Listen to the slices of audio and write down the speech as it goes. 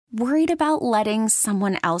Worried about letting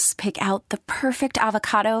someone else pick out the perfect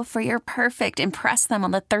avocado for your perfect impress them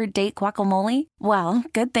on the third date guacamole? Well,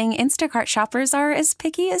 good thing Instacart shoppers are as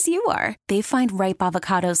picky as you are. They find ripe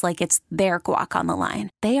avocados like it's their guac on the line.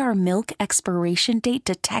 They are milk expiration date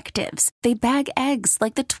detectives. They bag eggs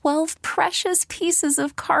like the 12 precious pieces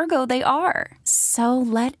of cargo they are. So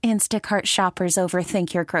let Instacart shoppers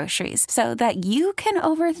overthink your groceries so that you can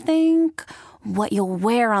overthink what you'll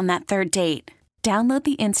wear on that third date. Download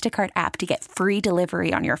the Instacart app to get free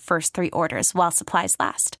delivery on your first 3 orders while supplies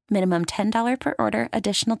last. Minimum $10 per order.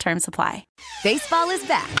 Additional terms apply. Baseball is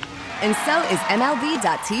back, and so is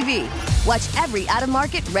MLB.tv. Watch every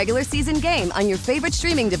out-of-market regular season game on your favorite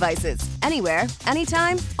streaming devices. Anywhere,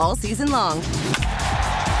 anytime, all season long.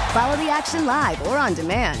 Follow the action live or on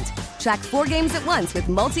demand. Track 4 games at once with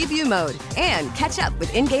multi-view mode and catch up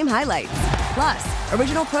with in-game highlights. Plus,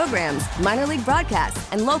 original programs, minor league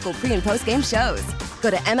broadcasts, and local pre- and post-game shows. Go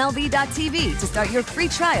to MLB.tv to start your free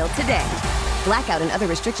trial today. Blackout and other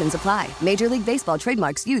restrictions apply. Major League Baseball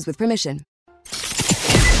trademarks used with permission.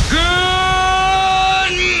 Good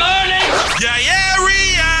morning!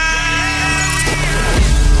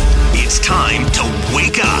 It's time to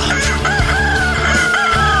wake up.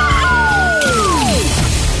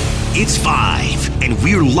 It's 5, and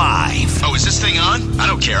we're live. Oh, is this thing on? I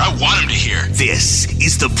don't care. I want him to hear. This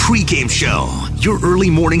is the pregame show, your early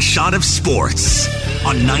morning shot of sports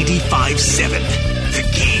on 95.7 The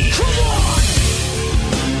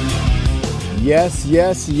Game. Yes,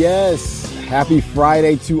 yes, yes. Happy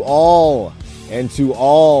Friday to all, and to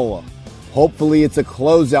all. Hopefully it's a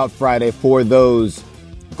closeout Friday for those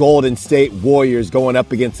Golden State Warriors going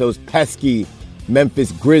up against those pesky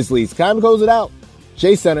Memphis Grizzlies. Time to close it out.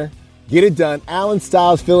 Chase Center. Get it done. Allen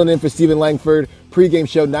Stiles filling in for Stephen Langford. Pregame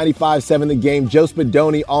show 95.7 The Game. Joe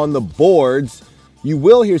Spadoni on the boards. You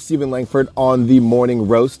will hear Stephen Langford on the morning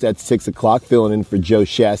roast at 6 o'clock, filling in for Joe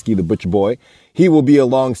Shasky, the Butcher Boy. He will be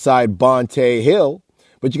alongside Bonte Hill.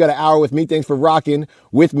 But you got an hour with me. Thanks for rocking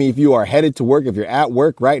with me if you are headed to work, if you're at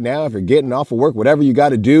work right now, if you're getting off of work, whatever you got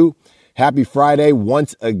to do. Happy Friday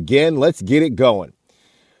once again. Let's get it going.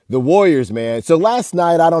 The Warriors, man. So last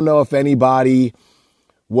night, I don't know if anybody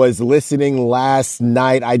was listening last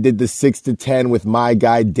night. I did the 6 to 10 with my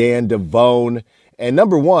guy, Dan Devone. And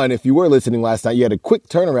number one, if you were listening last night, you had a quick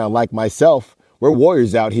turnaround like myself. We're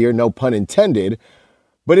Warriors out here, no pun intended.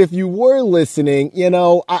 But if you were listening, you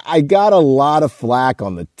know, I got a lot of flack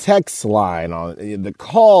on the text line, on the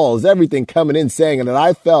calls, everything coming in saying that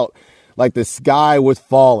I felt like the sky was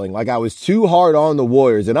falling, like I was too hard on the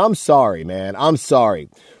Warriors. And I'm sorry, man. I'm sorry.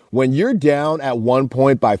 When you're down at one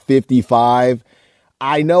point by 55,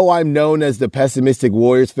 I know I'm known as the pessimistic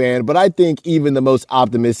Warriors fan, but I think even the most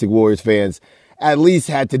optimistic Warriors fans at least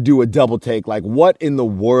had to do a double take. Like, what in the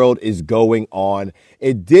world is going on?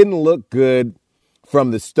 It didn't look good from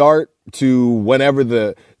the start to whenever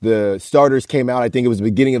the starters came out. I think it was the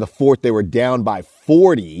beginning of the fourth. They were down by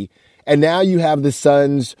 40. And now you have the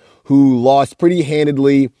Suns who lost pretty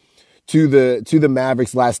handedly to the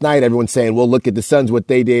Mavericks last night. Everyone's saying, well, look at the Suns, what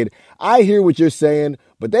they did. I hear what you're saying,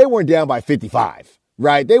 but they weren't down by 55.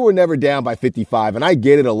 Right? They were never down by 55, and I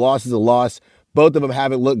get it. A loss is a loss. Both of them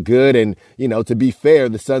haven't looked good, and, you know, to be fair,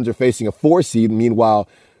 the Suns are facing a 4 seed. Meanwhile,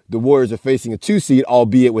 the Warriors are facing a 2 seed,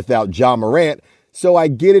 albeit without Ja Morant. So I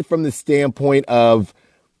get it from the standpoint of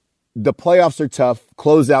the playoffs are tough,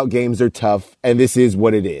 closeout games are tough, and this is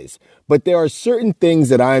what it is. But there are certain things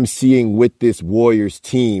that I'm seeing with this Warriors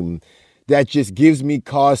team that just gives me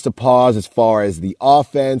cause to pause as far as the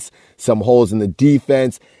offense, some holes in the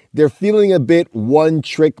defense. They're feeling a bit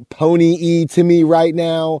one-trick pony-y to me right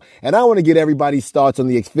now. And I want to get everybody's thoughts on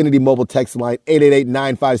the Xfinity mobile text line,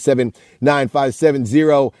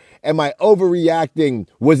 888-957-9570. Am I overreacting?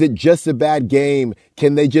 Was it just a bad game?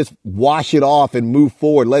 Can they just wash it off and move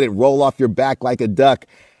forward? Let it roll off your back like a duck?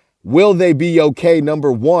 Will they be okay,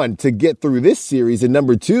 number one, to get through this series? And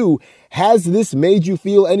number two, has this made you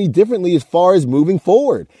feel any differently as far as moving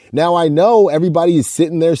forward? Now, I know everybody is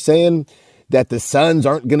sitting there saying that the Suns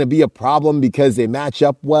aren't going to be a problem because they match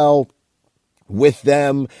up well with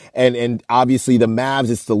them. And obviously the Mavs,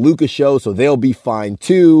 it's the Luka show, so they'll be fine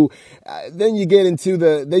too. Then you get into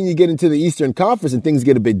the Eastern Conference and things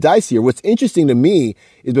get a bit dicier. What's interesting to me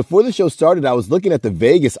is before the show started, I was looking at the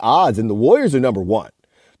Vegas odds and the Warriors are number one.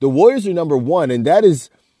 The Warriors are number one. And that is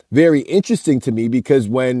very interesting to me because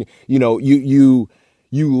when, you know,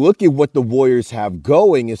 you look at what the Warriors have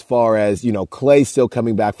going as far as, you know, Klay still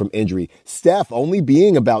coming back from injury, Steph only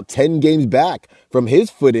being about 10 games back from his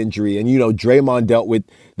foot injury. And, you know, Draymond dealt with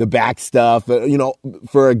the back stuff, you know,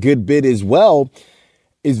 for a good bit as well.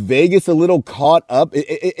 Is Vegas a little caught up?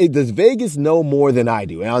 Does Vegas know more than I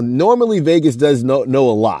do? Now, normally Vegas does know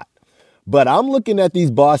a lot. But I'm looking at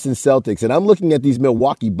these Boston Celtics and I'm looking at these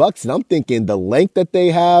Milwaukee Bucks and I'm thinking the length that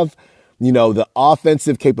they have, the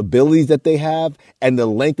offensive capabilities that they have, and the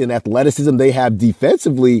length and athleticism they have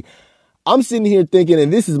defensively. I'm sitting here thinking,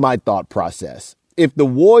 and this is my thought process. If the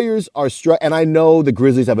Warriors are and I know the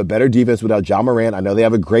Grizzlies have a better defense without Ja Morant. I know they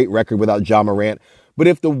have a great record without Ja Morant. But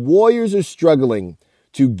if the Warriors are struggling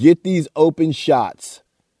to get these open shots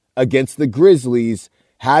against the Grizzlies,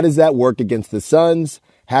 how does that work against the Suns?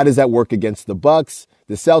 How does that work against the Bucks,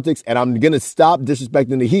 the Celtics? And I'm going to stop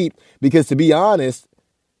disrespecting the Heat because, to be honest,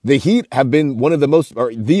 the Heat have been the most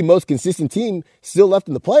consistent team still left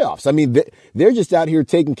in the playoffs. I mean, they're just out here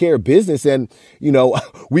taking care of business. And,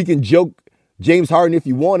 we can joke James Harden if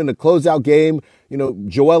you want in a closeout game,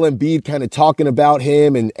 Joel Embiid kind of talking about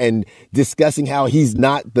him and discussing how he's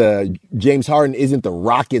not James Harden isn't the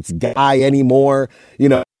Rockets guy anymore,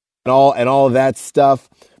 and all of that stuff.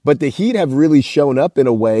 But the Heat have really shown up in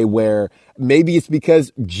a way where maybe it's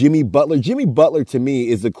because Jimmy Butler to me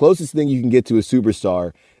is the closest thing you can get to a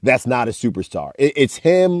superstar that's not a superstar. It's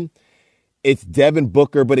him. It's Devin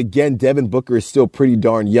Booker. But again, Devin Booker is still pretty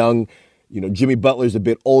darn young. Jimmy Butler's a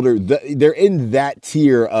bit older. They're in that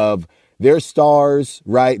tier of they're stars,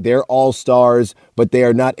 right? They're all stars, but they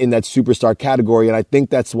are not in that superstar category. And I think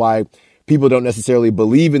that's why people don't necessarily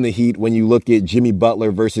believe in the Heat when you look at Jimmy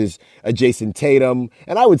Butler versus a Jason Tatum.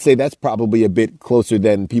 And I would say that's probably a bit closer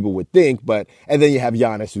than people would think. And then you have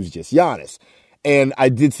Giannis, who's just Giannis. And I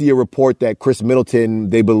did see a report that Chris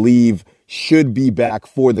Middleton, they believe, should be back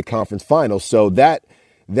for the conference finals. So that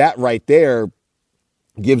right there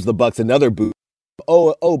gives the Bucks another boost.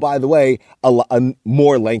 Oh, by the way, a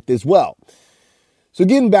more length as well. So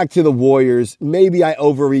getting back to the Warriors, maybe I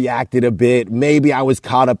overreacted a bit. Maybe I was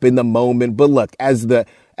caught up in the moment. But look, as the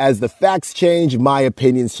facts change, my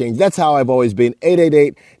opinions change. That's how I've always been.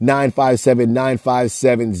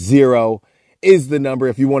 888-957-9570 is the number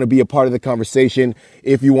if you want to be a part of the conversation.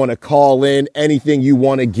 If you want to call in, anything you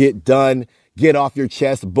want to get done, get off your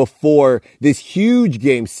chest before this huge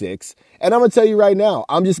Game 6. And I'm going to tell you right now,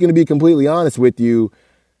 I'm just going to be completely honest with you.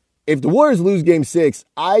 If the Warriors lose Game 6,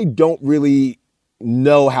 I don't really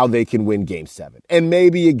know how they can win Game 7. And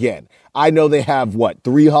maybe, again, I know they have,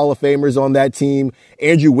 3 Hall of Famers on that team.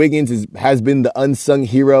 Andrew Wiggins has been the unsung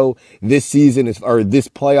hero this season, or this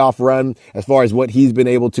playoff run, as far as what he's been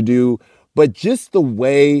able to do. But just the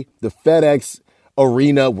way the FedEx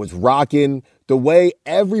Arena was rocking, the way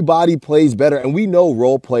everybody plays better, and we know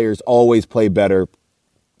role players always play better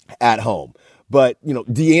at home. But,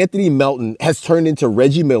 DeAnthony Melton has turned into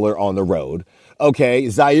Reggie Miller on the road. Okay,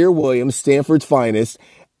 Zaire Williams, Stanford's finest,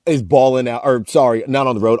 is balling out, or sorry, not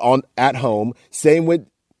on the road, at home. Same with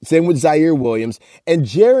Zaire Williams. And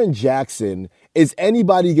Jaren Jackson, is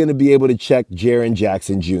anybody going to be able to check Jaren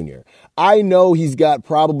Jackson Jr.? I know he's got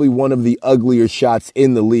probably one of the uglier shots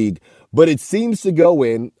in the league, but it seems to go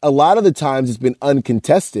in. A lot of the times it's been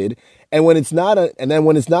uncontested. And when it's not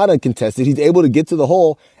uncontested, he's able to get to the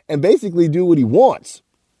hole and basically do what he wants.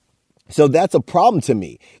 So that's a problem to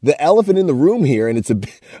me. The elephant in the room here, and it's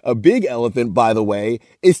a big elephant, by the way,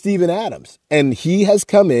 is Steven Adams. And he has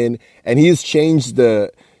come in and he has changed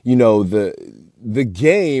the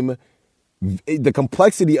game, the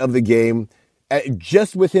complexity of the game,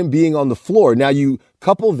 just with him being on the floor. Now you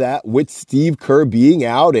couple that with Steve Kerr being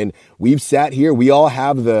out, and we've sat here, we all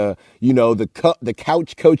have the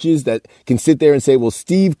couch coaches that can sit there and say, well,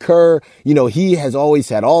 Steve Kerr, he has always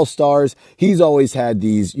had all-stars. He's always had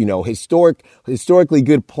these, historically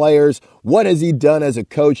good players. What has he done as a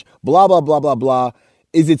coach? Blah, blah, blah, blah, blah.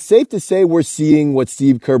 Is it safe to say we're seeing what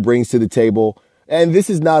Steve Kerr brings to the table? And this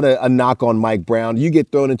is not a knock on Mike Brown. You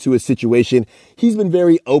get thrown into a situation. He's been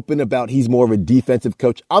very open about he's more of a defensive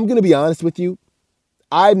coach. I'm going to be honest with you.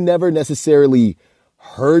 I've never necessarily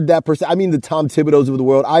heard that person. I mean, the Tom Thibodeaus of the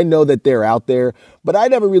world, I know that they're out there, but I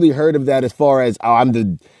never really heard of that as far as, I'm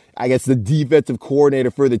the defensive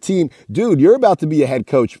coordinator for the team. Dude, you're about to be a head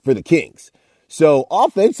coach for the Kings. So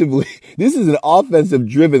offensively, this is an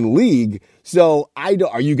offensive-driven league. So are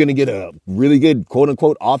you going to get a really good,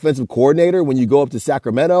 quote-unquote, offensive coordinator when you go up to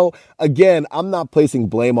Sacramento? Again, I'm not placing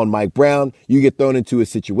blame on Mike Brown. You get thrown into a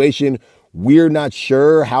situation. We're not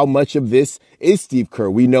sure how much of this is Steve Kerr.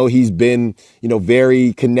 We know he's been,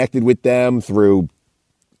 very connected with them through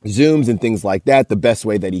Zooms and things like that, the best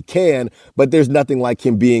way that he can. But there's nothing like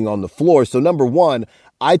him being on the floor. So number one,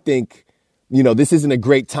 I think, this isn't a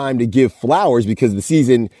great time to give flowers because the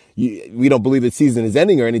season, we don't believe the season is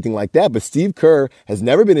ending or anything like that. But Steve Kerr has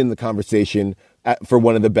never been in the conversation for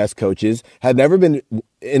one of the best coaches, had never been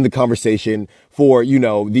in the conversation for,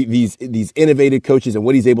 these innovative coaches and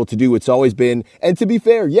what he's able to do. It's always been, and to be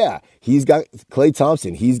fair, yeah, he's got Klay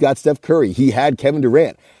Thompson, he's got Steph Curry, he had Kevin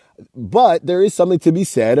Durant. But there is something to be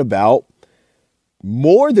said about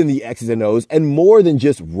more than the X's and O's and more than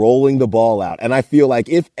just rolling the ball out. And I feel like,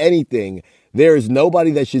 if anything, there is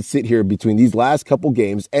nobody that should sit here between these last couple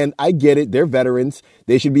games. And I get it. They're veterans.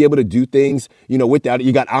 They should be able to do things, without it.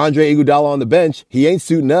 You got Andre Iguodala on the bench. He ain't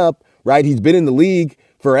suiting up, right? He's been in the league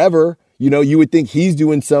forever. You would think he's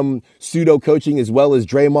doing some pseudo coaching as well as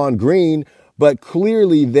Draymond Green, but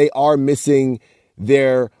clearly they are missing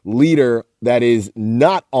their leader that is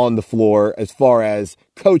not on the floor as far as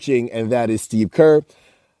coaching, and that is Steve Kerr.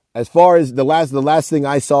 As far as the last thing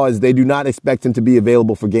I saw is they do not expect him to be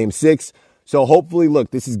available for Game 6. So hopefully,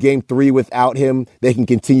 look, this is Game 3 without him. They can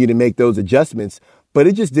continue to make those adjustments, but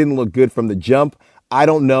it just didn't look good from the jump. I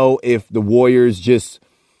don't know if the Warriors just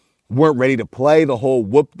weren't ready to play. The whole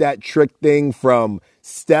whoop that trick thing from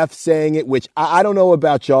Steph saying it, which I don't know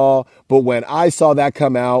about y'all, but when I saw that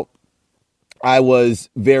come out, I was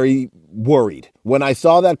very worried. When I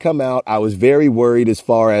saw that come out, I was very worried as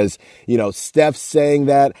far as, Steph saying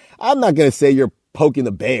that. I'm not going to say you're poking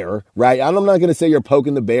the bear, right? I'm not going to say you're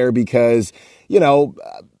poking the bear because,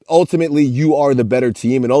 ultimately you are the better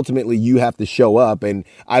team and ultimately you have to show up. And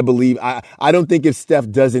I believe, I don't think if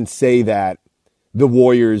Steph doesn't say that, the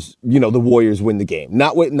Warriors win the game.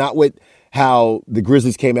 Not with how the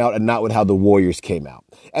Grizzlies came out and not with how the Warriors came out.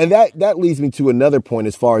 And that leads me to another point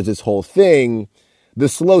as far as this whole thing. The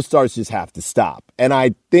slow starts just have to stop. And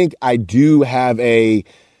I think I do have a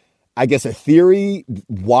theory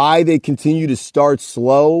why they continue to start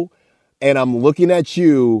slow. And I'm looking at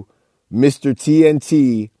you, Mr.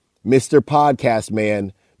 TNT, Mr. Podcast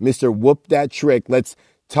Man, Mr. Whoop That Trick. Let's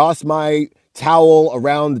toss my towel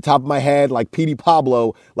around the top of my head like Petey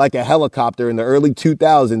Pablo, like a helicopter in the early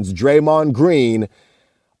 2000s, Draymond Green.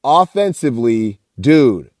 Offensively,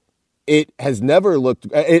 dude, it hasn't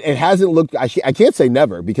looked, I can't say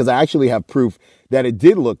never because I actually have proof that it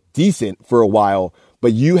did look decent for a while,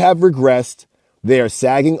 but you have regressed. They are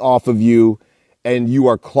sagging off of you and you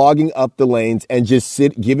are clogging up the lanes and just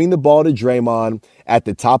giving the ball to Draymond at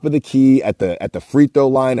the top of the key, at the free throw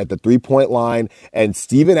line, at the 3-point line, and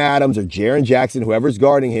Steven Adams or Jaren Jackson, whoever's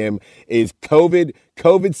guarding him, is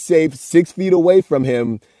COVID safe 6 feet away from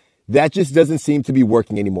him. That just doesn't seem to be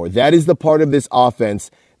working anymore. That is the part of this offense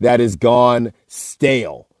that has gone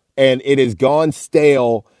stale. And it has gone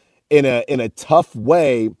stale in a tough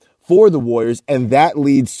way for the Warriors. And that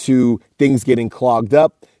leads to things getting clogged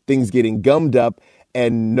up, things getting gummed up,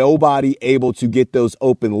 and nobody able to get those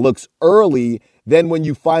open looks early. Then when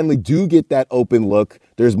you finally do get that open look,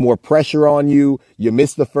 there's more pressure on you. You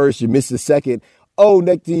miss the first, you miss the second. Oh,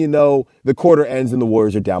 next thing you know, the quarter ends and the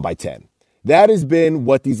Warriors are down by 10. That has been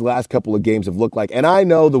what these last couple of games have looked like. And I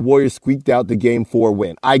know the Warriors squeaked out the Game 4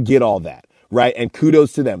 win. I get all that, right? And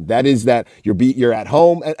kudos to them. That is that you're at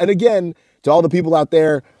home. And again, to all the people out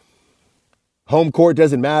there, home court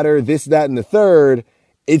doesn't matter, this, that, and the third.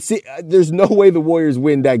 There's no way the Warriors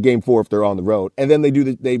win that Game 4 if they're on the road. And then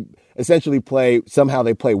they essentially play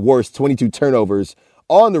worse, 22 turnovers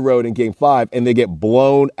on the road in Game 5, and they get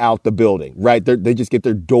blown out the building, right? They just get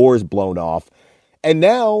their doors blown off. And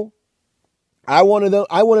now I want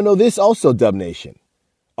to know this also, Dub Nation.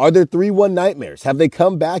 Are there 3-1 nightmares? Have they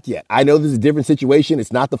come back yet? I know this is a different situation.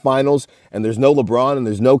 It's not the finals, and there's no LeBron, and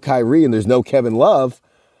there's no Kyrie, and there's no Kevin Love.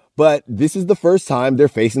 But this is the first time they're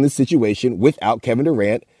facing this situation without Kevin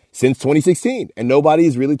Durant since 2016. And nobody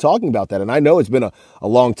is really talking about that. And I know it's been a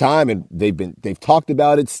long time and they've talked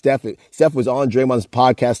about it. Steph was on Draymond's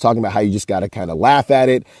podcast talking about how you just got to kind of laugh at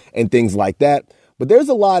it and things like that. But there's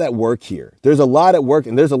a lot at work here. There's a lot at work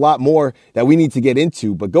and there's a lot more that we need to get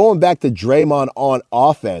into. But going back to Draymond on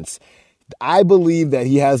offense, I believe that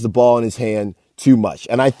he has the ball in his hand too much.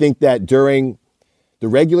 And I think that during the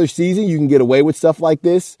regular season, you can get away with stuff like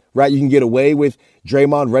this, right? You can get away with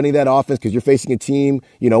Draymond running that offense because you're facing a team,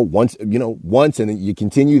 once, and then you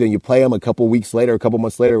continue, then you play them a couple weeks later, a couple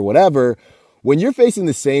months later, or whatever. When you're facing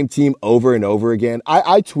the same team over and over again,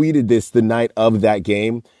 I tweeted this the night of that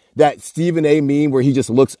game, that Stephen A meme where he just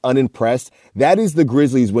looks unimpressed. That is the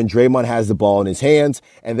Grizzlies when Draymond has the ball in his hands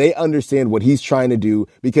and they understand what he's trying to do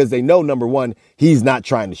because they know, number one, he's not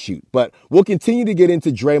trying to shoot. But we'll continue to get into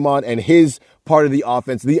Draymond and his part of the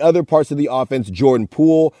offense. The other parts of the offense, Jordan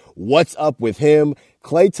Poole, what's up with him?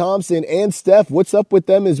 Klay Thompson and Steph, what's up with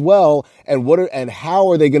them as well? And how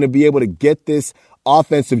are they going to be able to get this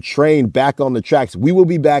offensive train back on the tracks? We will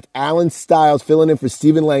be back. Allen Stiles filling in for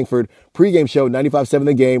Stephen Langford. Pregame show, 95.7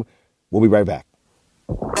 The Game. We'll be right back.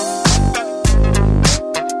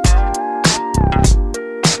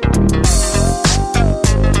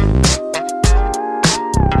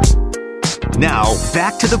 Now,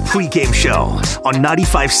 back to the pregame show on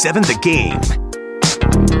 95.7 The Game.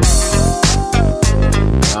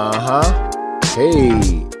 Hey,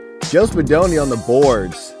 Joe Spadoni on the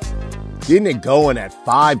boards. Getting it going at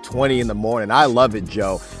 5:20 in the morning. I love it,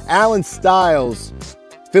 Joe. Allen Stiles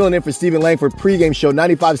filling in for Stephen Langford. Pregame show,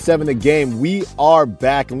 95.7 The Game. We are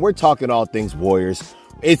back, and we're talking all things Warriors.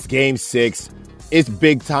 It's Game 6. It's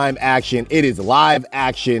big-time action. It is live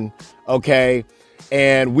action, okay?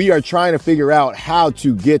 And we are trying to figure out how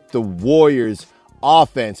to get the Warriors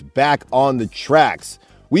offense back on the tracks.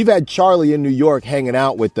 We've had Charlie in New York hanging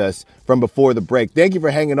out with us from before the break. Thank you for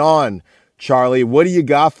hanging on, Charlie. What do you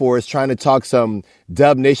got for us trying to talk some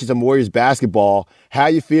Dub Nation, some Warriors basketball? How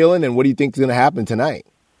you feeling, and what do you think is going to happen tonight?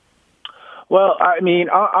 Well, I mean,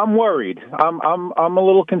 I'm worried. I'm a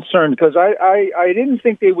little concerned because I didn't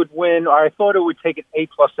think they would win. I thought it would take an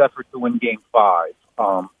A-plus effort to win Game 5.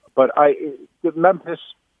 But Memphis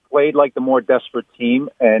played like the more desperate team,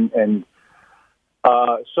 and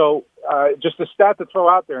so just a stat to throw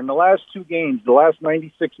out there, in the last two games, the last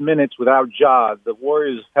 96 minutes without Ja, the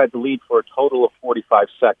Warriors had the lead for a total of 45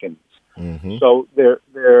 seconds. Mm-hmm. So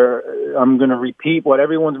I'm going to repeat what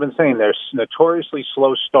everyone's been saying. There's notoriously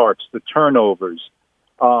slow starts, the turnovers.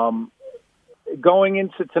 Going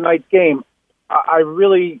into tonight's game,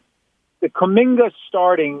 the Kuminga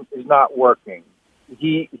starting is not working.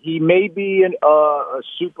 He may be a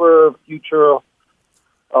super future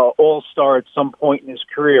all-star at some point in his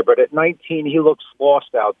career, but at 19, he looks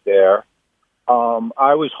lost out there.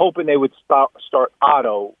 I was hoping they would start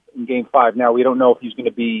Otto in Game 5. Now, we don't know if he's going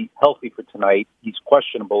to be healthy for tonight. He's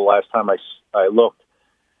questionable last time I looked.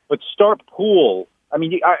 But start Poole. I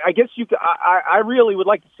mean, I guess you could, I really would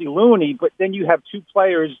like to see Looney, but then you have two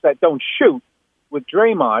players that don't shoot with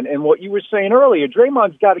Draymond. And what you were saying earlier,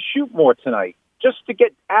 Draymond's got to shoot more tonight just to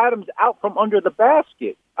get Adams out from under the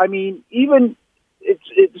basket. I mean, even...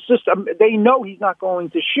 It's just they know he's not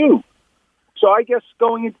going to shoot. So I guess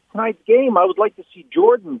going into tonight's game, I would like to see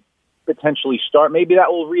Jordan potentially start. Maybe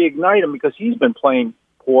that will reignite him because he's been playing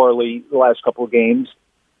poorly the last couple of games.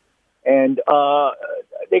 And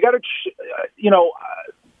they got to,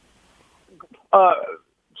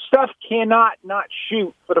 Steph cannot not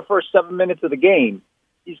shoot for the first 7 minutes of the game.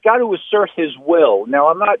 He's got to assert his will. Now,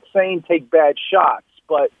 I'm not saying take bad shots,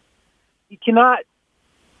 but he cannot.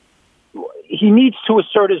 He needs to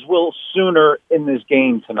assert his will sooner in this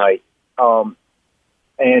game tonight. And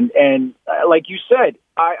like you said,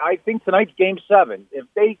 I think tonight's Game 7. If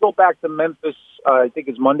they go back to Memphis, I think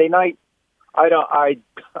it's Monday night. I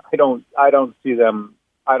don't see them.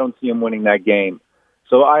 I don't see them winning that game.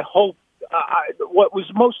 So I hope. What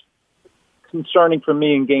was most concerning for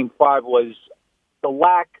me in Game 5 was the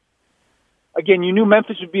lack. Again, you knew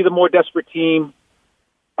Memphis would be the more desperate team,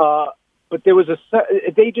 but there was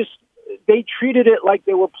they treated it like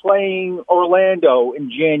they were playing Orlando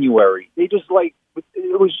in January. It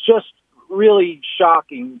was just really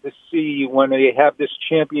shocking to see when they have this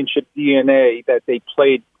championship DNA that they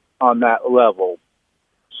played on that level.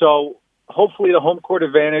 So hopefully the home court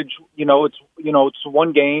advantage, it's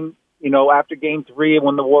one game, after Game 3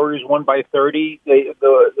 when the Warriors won by 30, the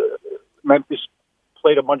Memphis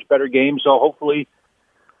played a much better game. So hopefully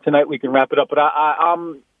tonight we can wrap it up. But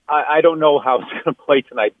I don't know how it's going to play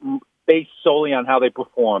tonight, based solely on how they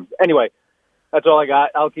performed. Anyway, that's all I got.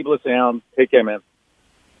 I'll keep listening. Take care, man.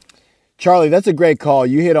 Charlie, that's a great call.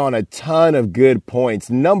 You hit on a ton of good points.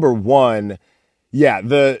 Number one, yeah,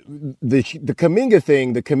 the Kuminga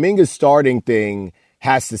thing, the Kuminga starting thing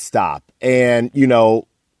has to stop. And,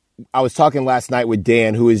 I was talking last night with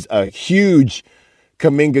Dan, who is a huge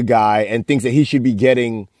Kuminga guy and thinks that he should be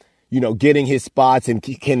getting his spots and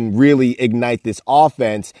can really ignite this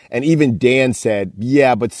offense. And even Dan said,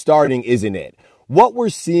 yeah, but starting isn't it. What we're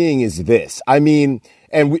seeing is this. I mean,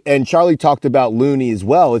 and Charlie talked about Looney as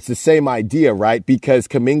well. It's the same idea, right? Because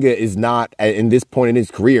Kuminga is not, in this point in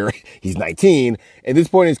his career, he's 19. At this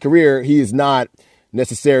point in his career, he is not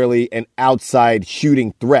necessarily an outside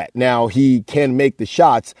shooting threat. Now, he can make the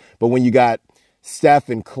shots, but when you got Steph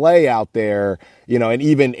and Clay out there, and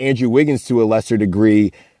even Andrew Wiggins to a lesser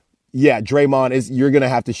degree, yeah, Draymond you're going to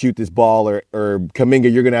have to shoot this ball, or Kuminga,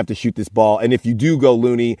 you're going to have to shoot this ball. And if you do go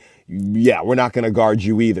Looney, yeah, we're not going to guard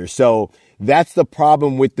you either. So that's the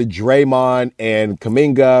problem with the Draymond and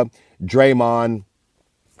Kuminga, Draymond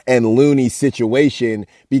and Looney situation,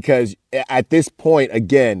 because at this point,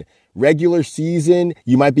 again, regular season,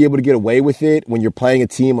 you might be able to get away with it when you're playing a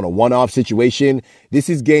team on a one-off situation. This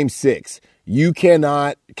is Game 6. You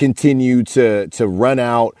cannot continue to run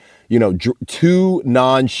out, two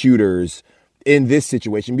non-shooters in this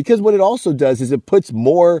situation, because what it also does is it puts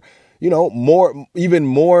even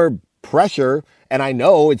more pressure. And I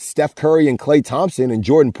know it's Steph Curry and Klay Thompson and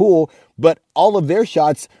Jordan Poole, but all of their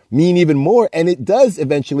shots mean even more. And it does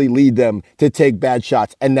eventually lead them to take bad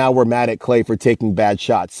shots. And now we're mad at Klay for taking bad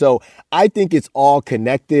shots. So I think it's all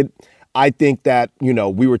connected. I think that,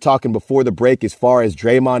 we were talking before the break as far as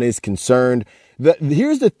Draymond is concerned.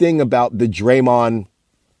 Here's the thing about the Draymond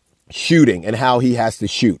shooting and how he has to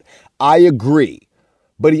shoot. I agree,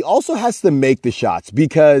 but he also has to make the shots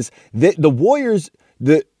because the Warriors,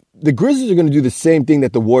 the Grizzlies are going to do the same thing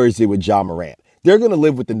that the Warriors did with Ja Morant. They're going to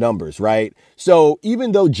live with the numbers, right? So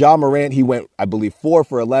even though Ja Morant, he went, I believe, 4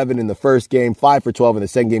 for 11 in the first game, 5 for 12 in the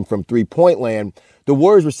second game from three-point land, the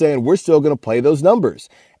Warriors were saying, we're still going to play those numbers.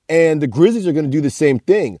 And the Grizzlies are going to do the same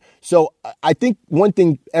thing. So I think one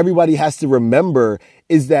thing everybody has to remember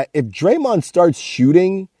is that if Draymond starts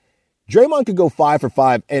shooting, Draymond could go 5 for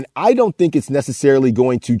 5, and I don't think it's necessarily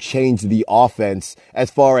going to change the offense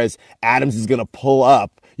as far as Adams is going to pull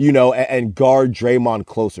up, and guard Draymond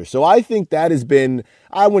closer. So I think that has been,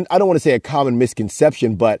 I don't want to say a common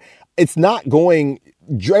misconception, but it's not going,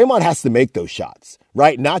 Draymond has to make those shots,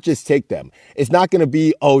 right? Not just take them. It's not going to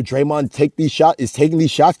be, Draymond is taking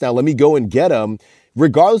these shots now, let me go and get them.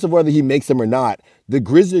 Regardless of whether he makes them or not, the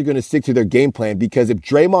Grizzlies are going to stick to their game plan because if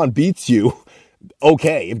Draymond beats you,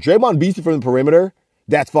 okay. If Draymond beats you from the perimeter,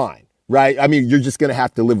 that's fine, right? I mean, you're just going to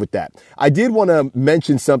have to live with that. I did want to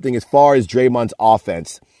mention something as far as Draymond's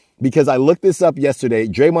offense because I looked this up yesterday,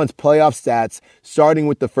 Draymond's playoff stats starting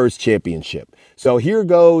with the first championship. So here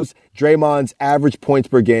goes Draymond's average points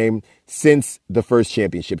per game since the first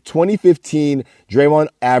championship. 2015, Draymond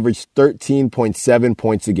averaged 13.7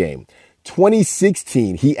 points a game.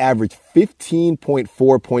 2016, he averaged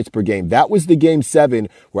 15.4 points per game. That was the game 7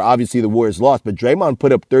 where obviously the Warriors lost, but Draymond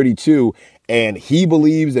put up 32, and he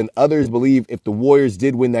believes and others believe if the Warriors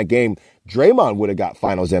did win that game, Draymond would have got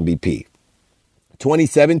Finals MVP.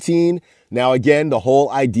 2017, now again, the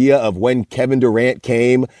whole idea of when Kevin Durant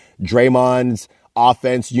came, Draymond's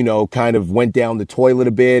offense, kind of went down the toilet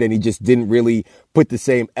a bit, and he just didn't really put the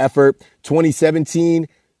same effort. 2017,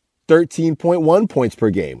 13.1 points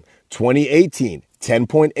per game. 2018,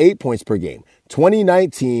 10.8 points per game.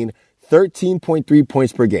 2019, 13.3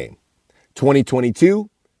 points per game. 2022,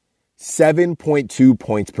 7.2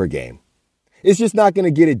 points per game. It's just not going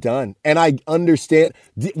to get it done. And I understand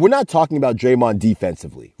we're not talking about Draymond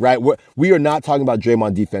defensively, right? We are not talking about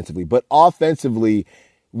Draymond defensively, but offensively,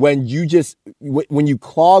 when you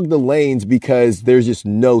clog the lanes because there's just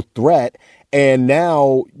no threat. And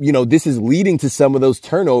now, this is leading to some of those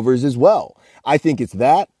turnovers as well. I think it's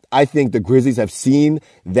that. I think the Grizzlies have seen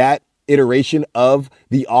that iteration of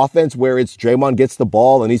the offense where it's Draymond gets the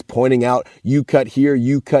ball and he's pointing out, you cut here,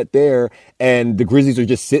 you cut there. And the Grizzlies are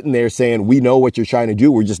just sitting there saying, we know what you're trying to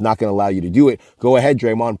do. We're just not going to allow you to do it. Go ahead,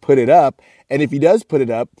 Draymond, put it up. And if he does put it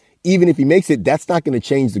up, even if he makes it, that's not going to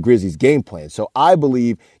change the Grizzlies' game plan. So I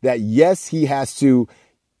believe that, yes, he has to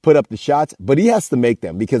put up the shots, but he has to make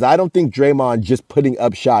them because I don't think Draymond just putting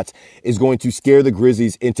up shots is going to scare the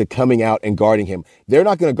Grizzlies into coming out and guarding him. They're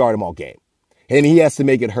not going to guard him all game. And he has to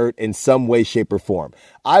make it hurt in some way, shape, or form.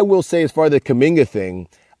 I will say as far as the Kuminga thing,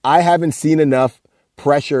 I haven't seen enough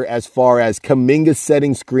pressure as far as Kuminga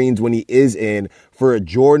setting screens when he is in for a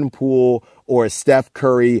Jordan Poole or a Steph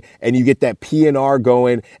Curry, and you get that P&R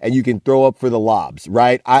going and you can throw up for the lobs,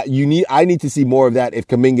 right? I need to see more of that if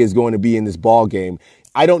Kuminga is going to be in this ball game.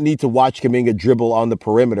 I don't need to watch Kuminga dribble on the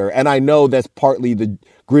perimeter. And I know that's partly the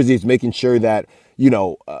Grizzlies making sure that,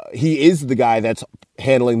 he is the guy that's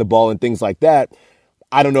handling the ball and things like that.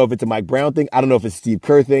 I don't know if it's a Mike Brown thing. I don't know if it's a Steve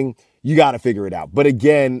Kerr thing. You got to figure it out. But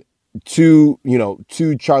again, to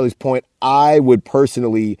Charlie's point, I would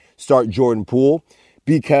personally start Jordan Poole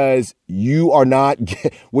because you are not,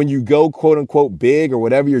 when you go quote unquote big or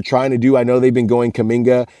whatever you're trying to do, I know they've been going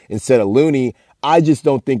Kuminga instead of Looney. I just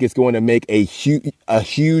don't think it's going to make a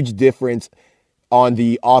huge difference on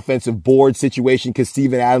the offensive board situation because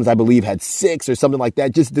Steven Adams, I believe, had 6 or something like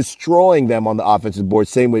that, just destroying them on the offensive board.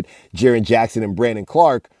 Same with Jaren Jackson and Brandon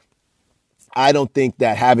Clark. I don't think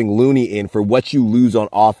that having Looney in for what you lose on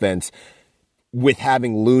offense with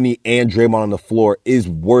having Looney and Draymond on the floor is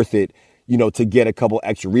worth it, to get a couple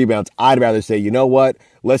extra rebounds. I'd rather say, you know what,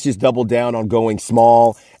 let's just double down on going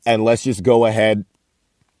small and let's just go ahead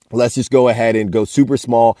and go super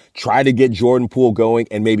small, try to get Jordan Poole going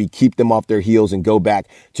and maybe keep them off their heels and go back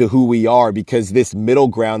to who we are because this middle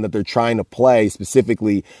ground that they're trying to play,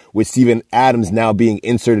 specifically with Steven Adams now being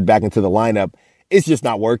inserted back into the lineup, it's just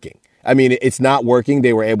not working. I mean, it's not working.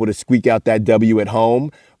 They were able to squeak out that W at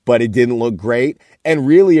home, but it didn't look great. And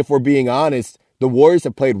really, if we're being honest, the Warriors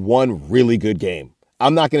have played one really good game.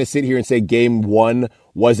 I'm not going to sit here and say game 1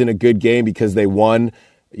 wasn't a good game because they won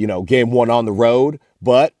game one on the road.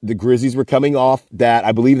 But the Grizzlies were coming off that.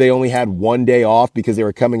 I believe they only had one day off because they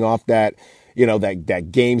were coming off that, that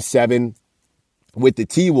game 7 with the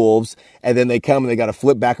T-Wolves. And then they come and they got to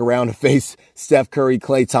flip back around to face Steph Curry,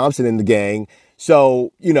 Klay Thompson and the gang.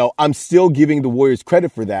 So, I'm still giving the Warriors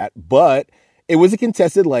credit for that. But it was a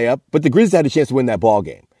contested layup. But the Grizzlies had a chance to win that ball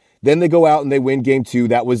game. Then they go out and they win game 2.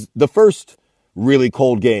 That was the first really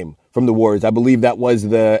cold game from the Warriors. I believe that was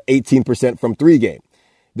the 18% from 3 game.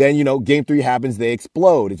 Then, game 3 happens. They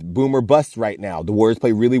explode. It's boom or bust right now. The Warriors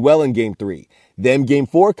play really well in game 3. Then game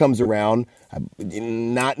 4 comes around.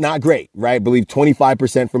 Not great, right? I believe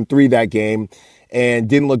 25% from 3 that game and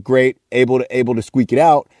didn't look great, able to squeak it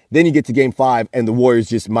out. Then you get to game 5 and the Warriors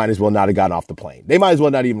just might as well not have gotten off the plane. They might as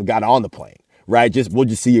well not even got on the plane, right? We'll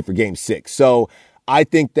just see it for game 6. So I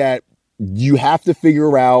think that you have to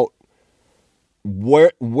figure out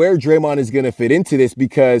where Draymond is going to fit into this,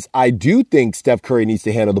 because I do think Steph Curry needs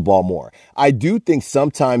to handle the ball more. I do think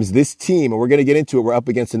sometimes this team, and we're going to get into it, we're up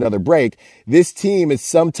against another break, this team is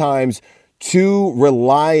sometimes too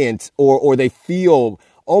reliant or they feel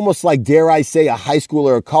almost like, dare I say, a high school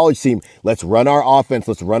or a college team. Let's run our offense.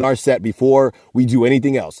 Let's run our set before we do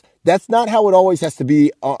anything else. That's not how it always has to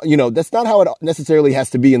be. That's not how it necessarily has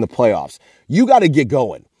to be in the playoffs. You got to get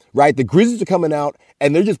going, right? The Grizzlies are coming out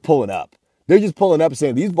and they're just pulling up. They're just pulling up and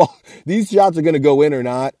saying these shots are going to go in or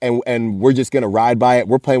not, and we're just going to ride by it.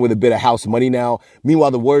 We're playing with a bit of house money now.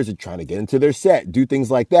 Meanwhile, the Warriors are trying to get into their set, do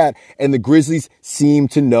things like that, and the Grizzlies seem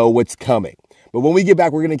to know what's coming. But when we get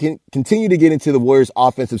back, we're going to continue to get into the Warriors'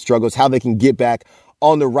 offensive struggles, how they can get back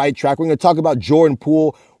on the right track. We're going to talk about Jordan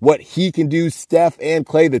Poole, what he can do, Steph and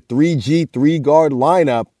Klay, the 3G, 3-guard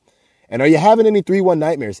lineup. And are you having any 3-1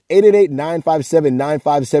 nightmares?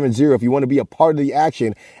 888-957-9570 if you want to be a part of the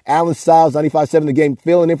action. Allen Stiles, 95.7 The Game,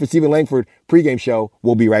 filling in for Stephen Langford. Pregame show.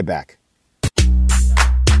 We'll be right back.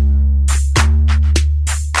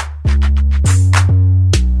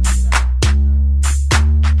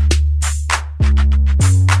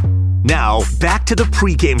 Now, back to the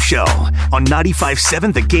pregame show on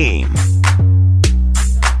 95.7 The Game.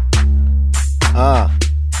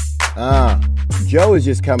 Joe is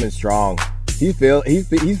just coming strong. He's feeling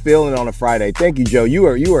it on a Friday. Thank you, Joe. You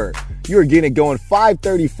are getting it going.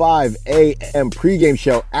 5:35 a.m. pregame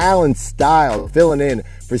show. Allen Stiles filling in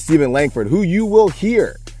for Stephen Langford, who you will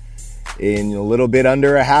hear in a little bit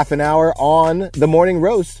under a half an hour on the Morning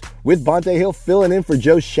Roast with Bonte Hill filling in for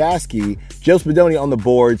Joe Shasky. Joe Spadoni on the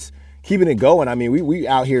boards, keeping it going. I mean, we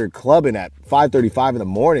out here clubbing at 5:35 in the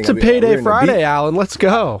morning. It's a payday Friday, Allen. Let's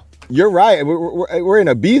go. You're right. We're in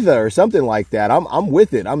Ibiza or something like that. I'm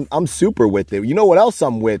with it. I'm super with it. You know what else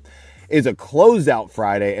I'm with is a closeout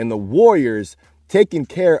Friday and the Warriors taking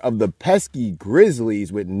care of the pesky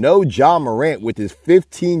Grizzlies with no Ja Morant with his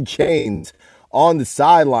 15 chains on the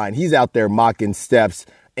sideline. He's out there mocking Steph's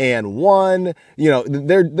and one.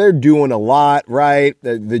 They're doing a lot, right?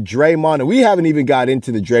 The Draymond, and we haven't even got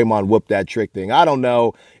into the Draymond whoop that trick thing. I don't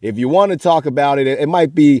know if you want to talk about it. It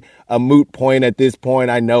might be a moot point at this point.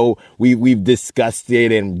 I know we've discussed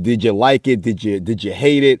it, and did you like it? Did you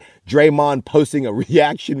hate it? Draymond posting a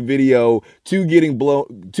reaction video to getting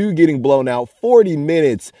blown out 40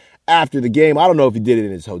 minutes after the game. I don't know if he did it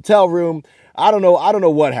in his hotel room. I don't know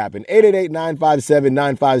what happened.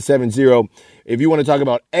 888-957-9570. If you want to talk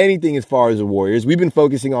about anything as far as the Warriors, we've been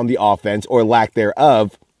focusing on the offense or lack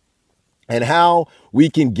thereof and how we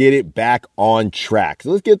can get it back on track.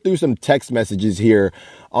 So let's get through some text messages here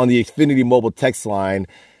on the Xfinity mobile text line.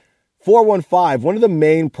 415, one of the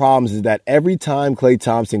main problems is that every time Klay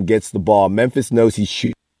Thompson gets the ball, Memphis knows he's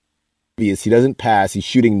shooting. He doesn't pass. He's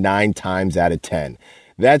shooting 9 times out of 10.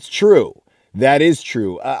 That's true. That is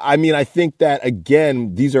true. I think that,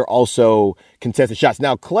 again, these are also contested shots.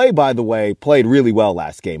 Now, Klay, by the way, played really well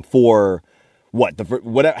last game for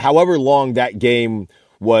however long that game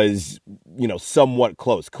was, somewhat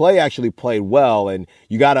close. Klay actually played well, and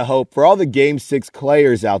you got to hope for all the Game 6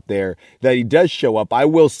 Klayers out there that he does show up. I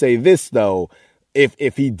will say this, though,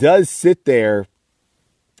 if he does sit there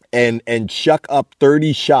and chuck up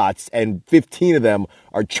 30 shots and 15 of them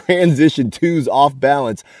are transition twos off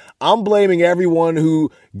balance, I'm blaming everyone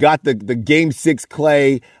who got the Game 6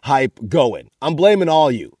 Klay hype going. I'm blaming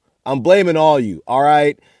all you. All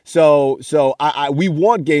right? So we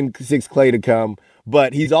want Game 6 Klay to come,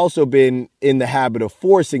 but he's also been in the habit of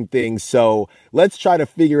forcing things. So let's try to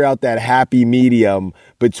figure out that happy medium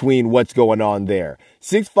between what's going on there.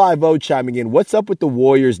 650 chiming in. What's up with the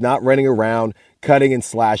Warriors not running around, cutting and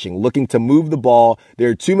slashing, looking to move the ball? There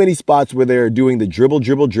are too many spots where they're doing the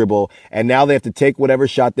dribble, and now they have to take whatever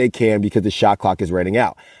shot they can because the shot clock is running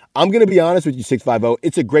out. I'm going to be honest with you, 650.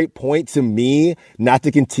 It's a great point to me not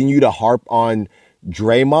to continue to harp on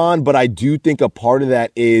Draymond, but I do think a part of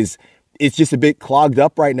that is it's just a bit clogged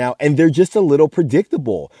up right now, and they're just a little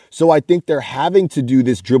predictable. So I think they're having to do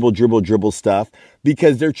this dribble stuff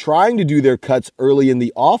because they're trying to do their cuts early in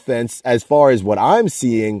the offense as far as what I'm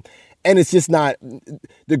seeing. And it's just not,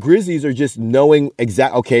 the Grizzlies are just knowing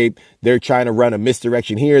okay, they're trying to run a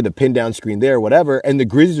misdirection here, the pin down screen there, whatever. And the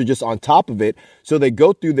Grizzlies are just on top of it. So they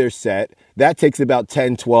go through their set. That takes about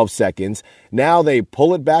 10, 12 seconds. Now they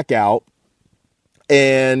pull it back out.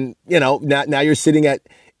 And, now you're sitting at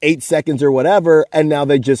 8 seconds or whatever, and now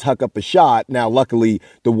they just huck up a shot. Now, luckily,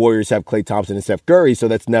 the Warriors have Klay Thompson and Steph Curry, so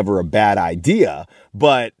that's never a bad idea.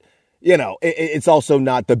 But, it's also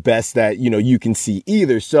not the best that, you can see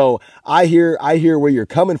either. So I hear where you're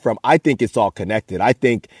coming from. I think it's all connected. I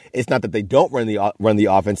think it's not that they don't run the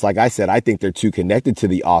offense. Like I said, I think they're too connected to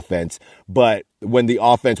the offense. But when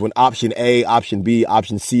option A, option B,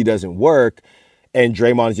 option C doesn't work, and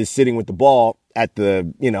Draymond is just sitting with the ball at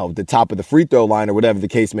the top of the free throw line or whatever the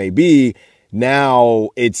case may be, now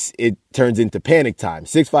it turns into panic time.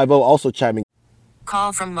 650 also chiming.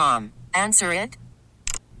 Call from mom. Answer it.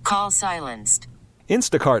 Call silenced.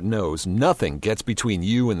 Instacart knows nothing gets between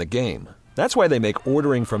you and the game. That's why they make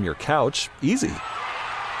ordering from your couch easy.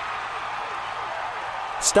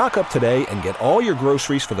 Stock up today and get all your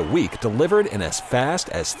groceries for the week delivered in as fast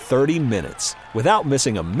as 30 minutes without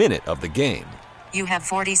missing a minute of the game. You have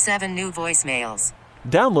 47 new voicemails.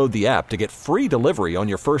 Download the app to get free delivery on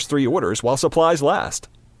your first 3 orders while supplies last.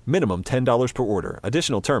 Minimum $10 per order.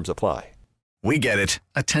 Additional terms apply. We get it.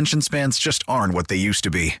 Attention spans just aren't what they used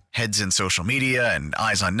to be. Heads in social media and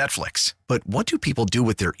eyes on Netflix. But what do people do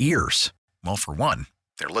with their ears? Well, for one,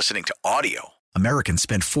 they're listening to audio. Americans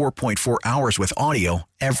spend 4.4 hours with audio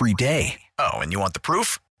every day. Oh, and you want the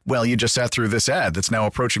proof? Well, you just sat through this ad that's now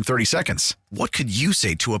approaching 30 seconds. What could you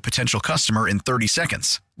say to a potential customer in 30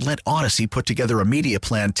 seconds? Let Odyssey put together a media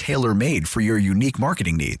plan tailor-made for your unique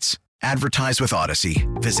marketing needs. Advertise with Odyssey.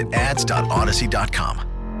 Visit ads.odyssey.com.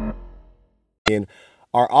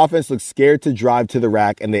 Our offense looks scared to drive to the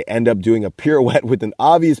rack, and they end up doing a pirouette with an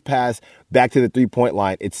obvious pass back to the three-point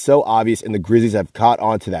line. It's so obvious, and the Grizzlies have caught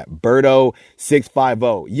on to that. Birdo,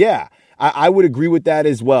 650. Yeah, I would agree with that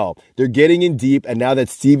as well. They're getting in deep, and now that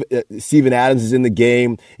Steven Adams is in the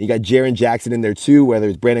game, you got Jaren Jackson in there too, whether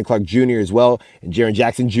it's Brandon Clark Jr. as well, and Jaren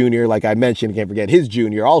Jackson Jr., like I mentioned, can't forget his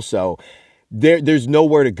junior also. There's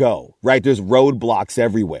nowhere to go, right? There's roadblocks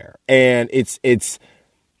everywhere, and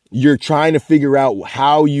you're trying to figure out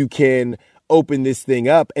how you can open this thing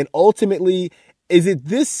up. And ultimately, is it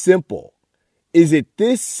this simple? The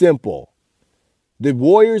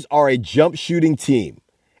Warriors are a jump shooting team.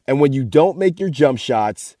 And when you don't make your jump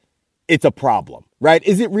shots, it's a problem, right?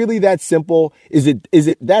 Is it really that simple? Is it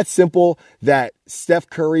that simple that Steph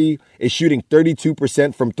Curry is shooting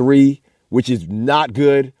 32% from 3, which is not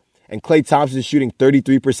good, and Klay Thompson is shooting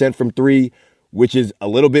 33% from 3, which is a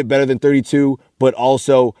little bit better than 32, but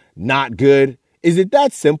also not good? Is it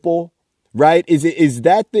that simple, right? Is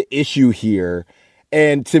that the issue here?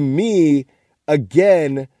 And to me,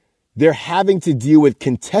 again, they're having to deal with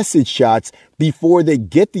contested shots before they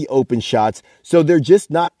get the open shots. So they're just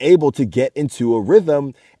not able to get into a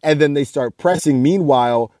rhythm. And then they start pressing.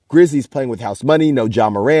 Meanwhile, Grizzlies playing with house money, no Ja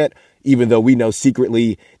Morant, even though we know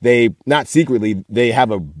they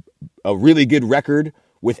have a really good record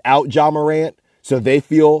without Ja Morant. So they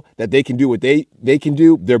feel that they can do what they can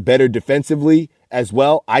do. They're better defensively as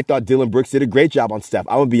well. I thought Dillon Brooks did a great job on Steph.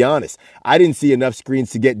 I'm going to be honest. I didn't see enough screens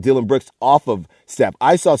to get Dillon Brooks off of Steph.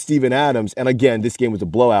 I saw Steven Adams, and again, this game was a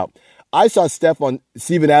blowout. I saw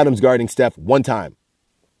Steven Adams guarding Steph one time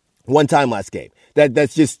last game.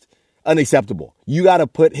 That's just unacceptable. You got to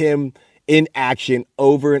put him in action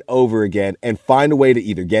over and over again and find a way to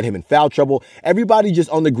either get him in foul trouble. Everybody just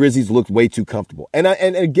on the Grizzlies looked way too comfortable. And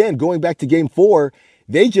again, going back to game 4,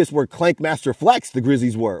 they just were clank master flex, the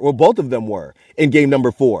Grizzlies were. Well, both of them were in game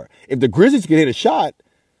number 4. If the Grizzlies could hit a shot,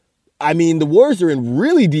 I mean, the Warriors are in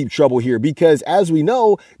really deep trouble here because, as we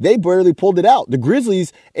know, they barely pulled it out. The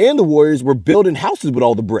Grizzlies and the Warriors were building houses with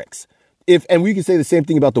all the bricks. And we can say the same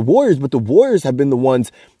thing about the Warriors, but the Warriors have been the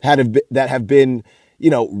ones that have been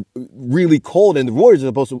really cold, and the Warriors are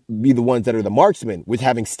supposed to be the ones that are the marksmen with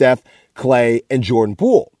having Steph, Klay, and Jordan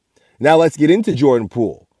Poole. Now let's get into Jordan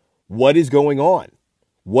Poole. What is going on?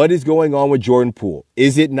 What is going on with Jordan Poole?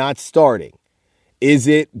 Is it not starting? Is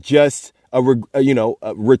it just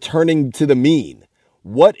returning to the mean?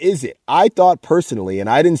 What is it? I thought personally, and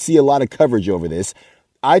I didn't see a lot of coverage over this,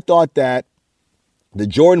 I thought that the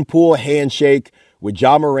Jordan Poole handshake with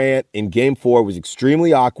Ja Morant in game 4 was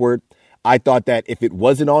extremely awkward. I thought that if it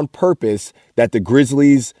wasn't on purpose, that the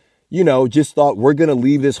Grizzlies, just thought we're going to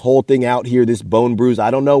leave this whole thing out here, this bone bruise.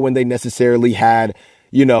 I don't know when they necessarily had,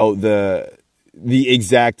 the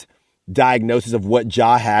exact diagnosis of what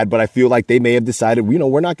Ja had, but I feel like they may have decided,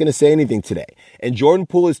 we're not going to say anything today. And Jordan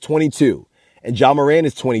Poole is 22 and Ja Morant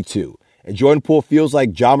is 22. And Jordan Poole feels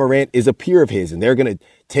like Ja Morant is a peer of his and they're going to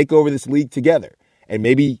take over this league together. And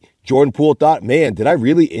maybe Jordan Poole thought, man, did I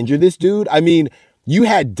really injure this dude? I mean, you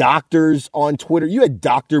had doctors on Twitter. You had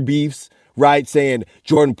doctor beefs, right? Saying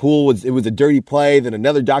Jordan Poole it was a dirty play. Then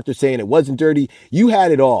another doctor saying it wasn't dirty. You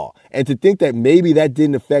had it all. And to think that maybe that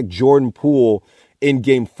didn't affect Jordan Poole in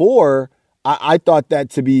game 4, I thought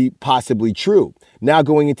that to be possibly true. Now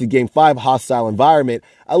going into game 5, hostile environment,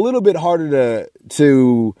 a little bit harder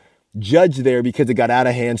to judge there because it got out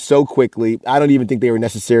of hand so quickly. I don't even think they were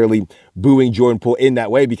necessarily booing Jordan Poole in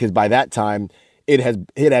that way because by that time it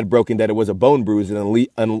had broken that it was a bone bruise, and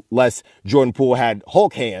unless Jordan Poole had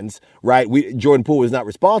Hulk hands, right? Jordan Poole was not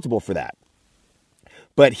responsible for that.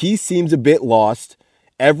 But he seems a bit lost.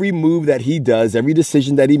 Every move that he does, every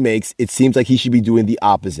decision that he makes, it seems like he should be doing the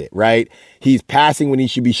opposite, right? He's passing when he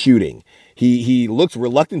should be shooting. He looks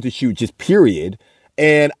reluctant to shoot, just period.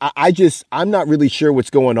 And I'm not really sure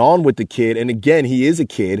what's going on with the kid. And again, he is a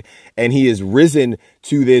kid and he has risen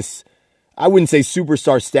to this, I wouldn't say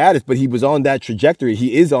superstar status, but he was on that trajectory.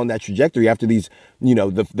 He is on that trajectory after these,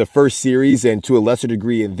 the first series and to a lesser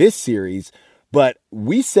degree in this series. But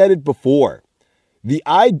we said it before.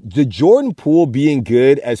 The Jordan Poole being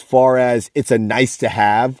good as far as it's a nice to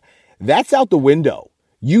have, that's out the window.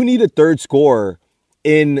 You need a third scorer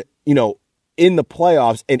in the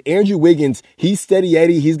playoffs. And Andrew Wiggins, he's steady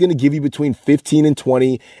Eddie. He's going to give you between 15 and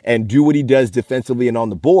 20 and do what he does defensively and on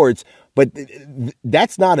the boards. But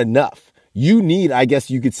that's not enough. You need, I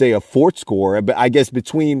guess you could say, a fourth scorer. But I guess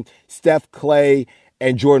between Steph, Clay,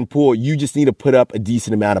 and Jordan Poole, you just need to put up a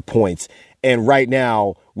decent amount of points. And right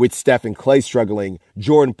now, with Steph and Clay struggling,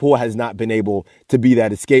 Jordan Poole has not been able to be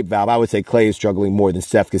that escape valve. I would say Clay is struggling more than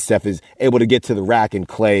Steph because Steph is able to get to the rack and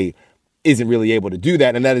Clay isn't really able to do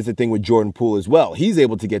that. And that is the thing with Jordan Poole as well. He's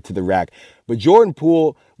able to get to the rack. But Jordan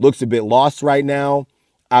Poole looks a bit lost right now.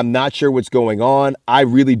 I'm not sure what's going on. I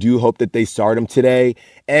really do hope that they start him today.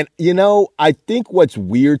 And, I think what's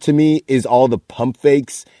weird to me is all the pump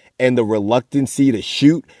fakes and the reluctancy to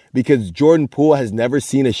shoot because Jordan Poole has never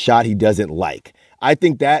seen a shot he doesn't like. I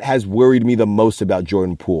think that has worried me the most about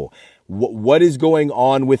Jordan Poole. What is going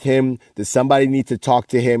on with him? Does somebody need to talk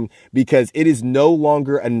to him? Because it is no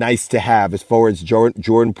longer a nice to have as far as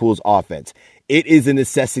Jordan Poole's offense. It is a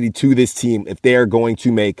necessity to this team if they are going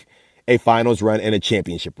to make a finals run and a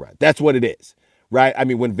championship run. That's what it is, right? I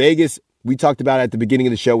mean, when Vegas, we talked about it at the beginning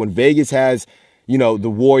of the show, when Vegas has, the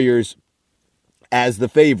Warriors as the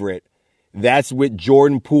favorite, that's with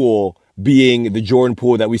Jordan Poole being the Jordan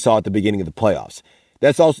Poole that we saw at the beginning of the playoffs.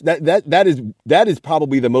 That's also that is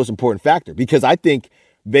probably the most important factor because I think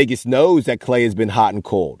Vegas knows that Clay has been hot and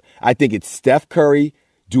cold. I think it's Steph Curry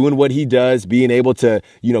doing what he does, being able to,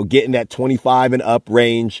 get in that 25 and up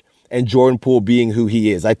range, and Jordan Poole being who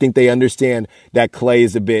he is. I think they understand that Clay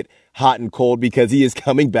is a bit hot and cold because he is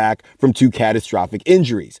coming back from 2 catastrophic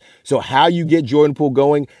injuries. So how you get Jordan Poole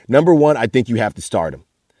going? Number one, I think you have to start him.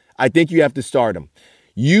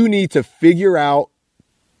 You need to figure out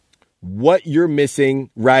what you're missing,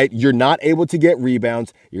 right? You're not able to get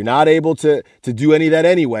rebounds. You're not able to do any of that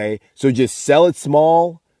anyway. So just sell it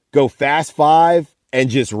small, go fast 5, and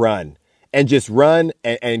just run. And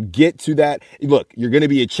get to that. Look, you're going to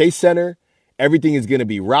be a chase center. Everything is going to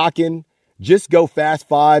be rocking. Just go fast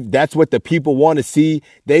 5. That's what the people want to see.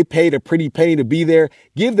 They paid a pretty penny to be there.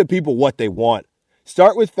 Give the people what they want.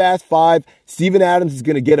 Start with fast 5. Steven Adams is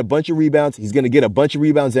going to get a bunch of rebounds. He's going to get a bunch of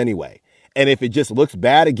rebounds anyway. And if it just looks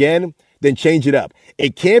bad again, then change it up.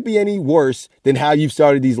 It can't be any worse than how you've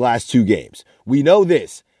started these last 2 games. We know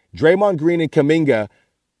this. Draymond Green and Kuminga,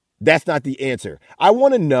 that's not the answer. I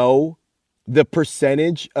want to know the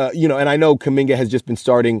percentage, and I know Kuminga has just been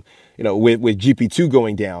starting, with GP2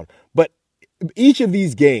 going down. But each of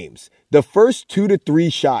these games, the first 2 to 3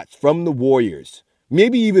 shots from the Warriors,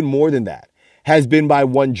 maybe even more than that, has been by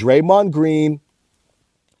one Draymond Green,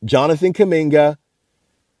 Jonathan Kuminga,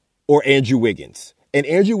 or Andrew Wiggins. And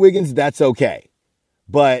Andrew Wiggins, that's okay.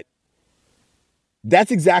 But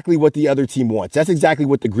that's exactly what the other team wants. That's exactly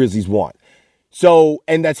what the Grizzlies want. So,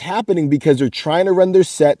 and that's happening because they're trying to run their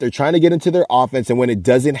set. They're trying to get into their offense. And when it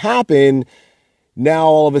doesn't happen, now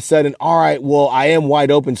all of a sudden, all right, well, I am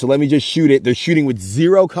wide open, so let me just shoot it. They're shooting with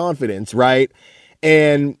zero confidence, right?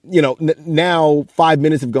 And, now 5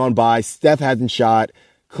 minutes have gone by. Steph hasn't shot.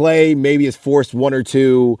 Clay maybe has forced 1 or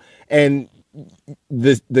 2. And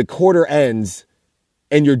the quarter ends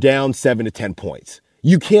and you're down 7 to 10 points.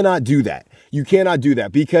 You cannot do that. You cannot do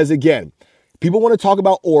that because, again, people want to talk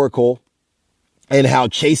about Oracle and how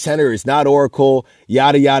Chase Center is not Oracle,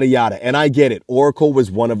 yada, yada, yada. And I get it. Oracle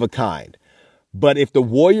was one of a kind. But if the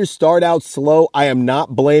Warriors start out slow, I am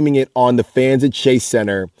not blaming it on the fans at Chase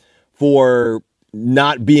Center for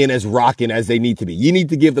not being as rocking as they need to be. You need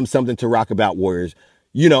to give them something to rock about, Warriors.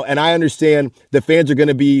 And I understand the fans are going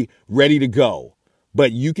to be ready to go.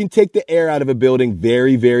 But you can take the air out of a building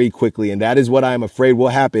very, very quickly. And that is what I'm afraid will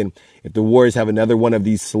happen if the Warriors have another one of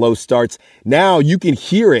these slow starts. Now you can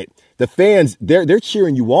hear it. The fans, they're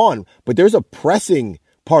cheering you on, but there's a pressing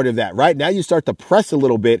part of that, right? Now you start to press a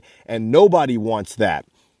little bit, and nobody wants that.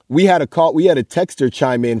 We had a texter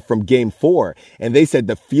chime in from Game 4, and they said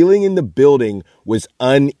the feeling in the building was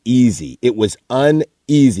uneasy. It was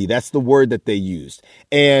uneasy. That's the word that they used.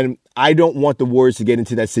 And I don't want the Warriors to get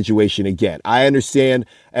into that situation again. I understand,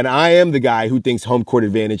 and I am the guy who thinks home court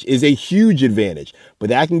advantage is a huge advantage, but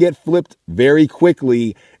that can get flipped very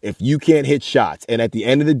quickly if you can't hit shots. And at the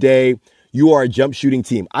end of the day, you are a jump shooting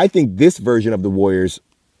team. I think this version of the Warriors,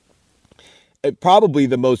 probably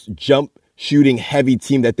the most jump shooting heavy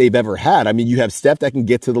team that they've ever had. I mean, you have Steph that can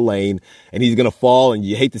get to the lane and he's going to fall, and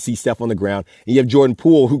you hate to see Steph on the ground. And you have Jordan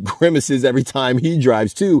Poole who grimaces every time he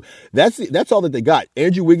drives too. That's all that they got.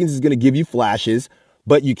 Andrew Wiggins is going to give you flashes,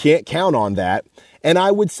 but you can't count on that. And I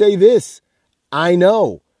would say this, I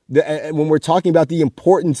know that when we're talking about the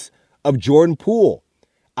importance of Jordan Poole,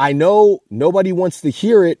 I know nobody wants to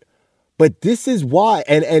hear it, but this is why.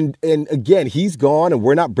 And again, he's gone and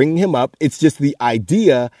we're not bringing him up. It's just the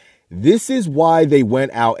idea. This is why they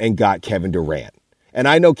went out and got Kevin Durant. And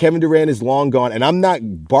I know Kevin Durant is long gone, and I'm not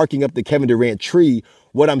barking up the Kevin Durant tree.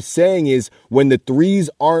 What I'm saying is when the threes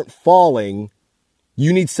aren't falling,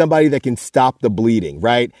 you need somebody that can stop the bleeding,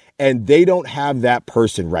 right? And they don't have that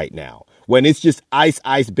person right now. When it's just ice,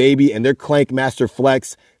 baby, and they're clank master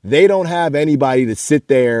flex, they don't have anybody to sit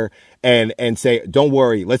there and say, don't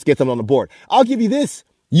worry, let's get them on the board. I'll give you this.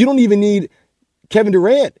 You don't even need Kevin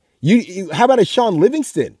Durant. How about a Sean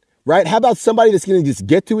Livingston? Right? How about somebody that's going to just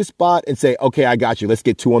get to his spot and say, okay, I got you. Let's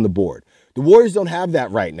get 2 on the board. The Warriors don't have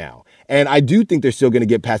that right now. And I do think they're still going to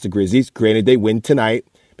get past the Grizzlies. Granted, they win tonight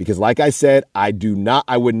because like I said, I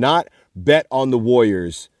would not bet on the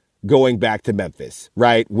Warriors going back to Memphis,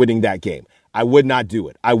 right? Winning that game. I would not do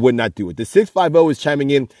it. The 650 is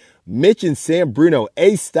chiming in. Mitch and Sam Bruno,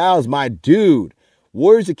 Ace Styles, my dude.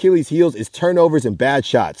 Warriors' Achilles heels is turnovers and bad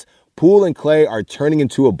shots. Poole and Clay are turning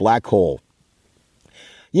into a black hole.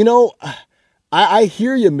 I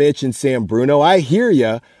hear you, Mitch and Sam Bruno. I hear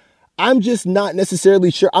you. I'm just not necessarily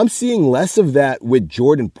sure. I'm seeing less of that with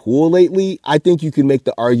Jordan Poole lately. I think you can make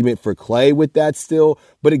the argument for Clay with that still.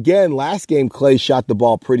 But again, last game, Clay shot the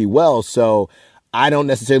ball pretty well. So I don't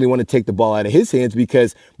necessarily want to take the ball out of his hands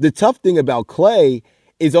because the tough thing about Clay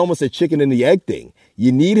is almost a chicken and the egg thing.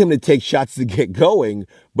 You need him to take shots to get going.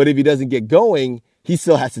 But if he doesn't get going, he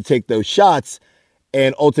still has to take those shots.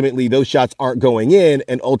 And ultimately, those shots aren't going in,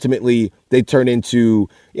 and ultimately they turn into,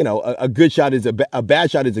 a good shot is a bad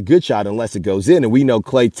shot is a good shot unless it goes in. And we know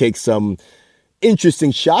Clay takes some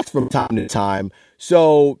interesting shots from time to time.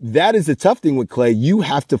 So that is the tough thing with Clay. You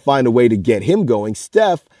have to find a way to get him going.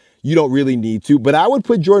 Steph, you don't really need to, but I would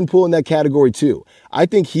put Jordan Poole in that category too. I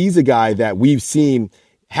think he's a guy that we've seen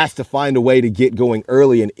has to find a way to get going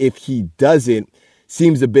early, and if he doesn't,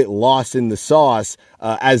 seems a bit lost in the sauce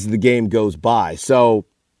as the game goes by. So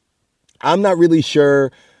I'm not really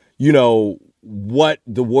sure, what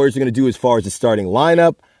the Warriors are going to do as far as the starting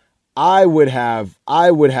lineup. I would have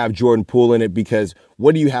Jordan Poole in it because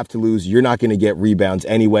what do you have to lose? You're not going to get rebounds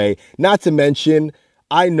anyway. Not to mention,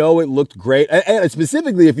 I know it looked great, and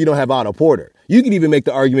specifically if you don't have Otto Porter. You could even make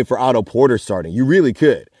the argument for Otto Porter starting. You really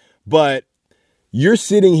could. But you're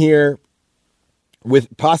sitting here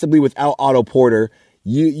possibly without Otto Porter.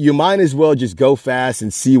 You might as well just go fast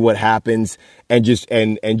and see what happens and just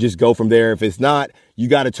go from there. If it's not, you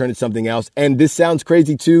got to turn to something else. And this sounds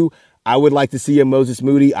crazy too. I would like to see a Moses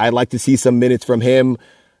Moody. I'd like to see some minutes from him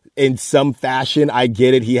in some fashion. I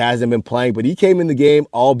get it. He hasn't been playing, but he came in the game,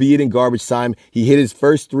 albeit in garbage time. He hit his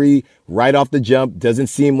first 3 right off the jump. Doesn't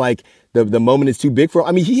seem like the moment is too big for him.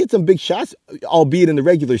 I mean, he hit some big shots, albeit in the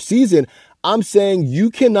regular season. I'm saying you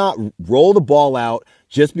cannot roll the ball out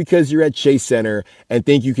just because you're at Chase Center and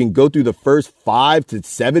think you can go through the first 5 to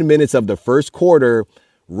 7 minutes of the first quarter,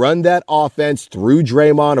 run that offense through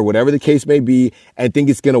Draymond or whatever the case may be, and think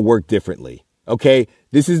it's going to work differently. Okay,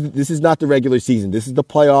 this is not the regular season. This is the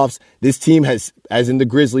playoffs. This team has, as in the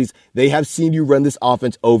Grizzlies, they have seen you run this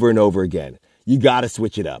offense over and over again. you got to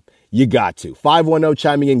switch it up. You got to. 510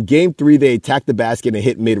 chiming in. Game 3, they attacked the basket and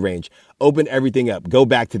hit mid-range. Open everything up. Go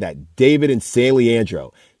back to that. David and San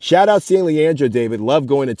Leandro. Shout out San Leandro, David. Love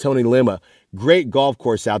going to Tony Lima. Great golf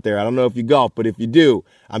course out there. I don't know if you golf, but if you do,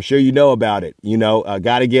 I'm sure you know about it.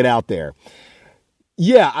 Got to get out there.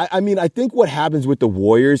 Yeah, I mean, I think what happens with the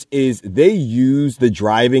Warriors is they use the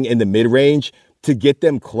driving in the mid-range to get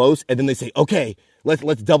them close, and then they say, okay,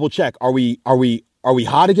 let's double check. Are we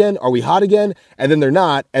hot again? Are we hot again? And then they're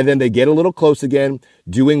not. And then they get a little close again,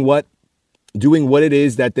 doing what it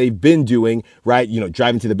is that they've been doing, right?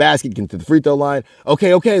 Driving to the basket, getting to the free throw line.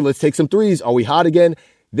 Okay, let's take some threes. Are we hot again?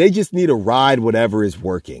 They just need to ride whatever is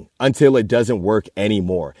working until it doesn't work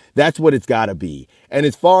anymore. That's what it's got to be. And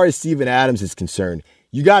as far as Steven Adams is concerned,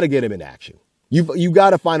 you got to get him in action. You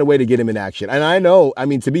got to find a way to get him in action. And I know,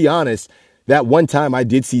 to be honest, that one time I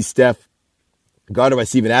did see Steph guarded by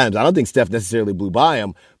Steven Adams. I don't think Steph necessarily blew by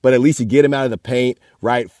him, but at least you get him out of the paint,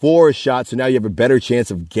 right, for a shot. So now you have a better chance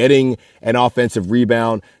of getting an offensive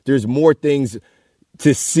rebound. There's more things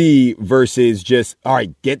to see versus just, all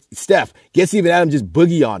right, get Steven Adams, just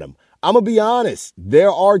boogie on him. I'm going to be honest.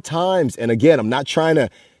 There are times, and again, I'm not trying to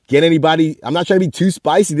be too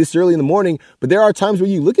spicy this early in the morning, but there are times where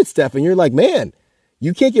you look at Steph and you're like, man,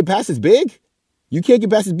 you can't get past his big. You can't get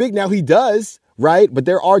past his big. Now he does, right? But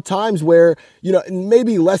there are times where,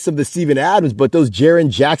 maybe less of the Steven Adams, but those Jaren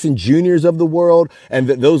Jackson Jr.'s of the world and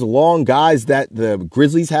those long guys that the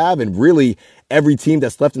Grizzlies have, and really every team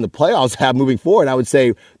that's left in the playoffs have moving forward. I would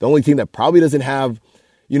say the only team that probably doesn't have,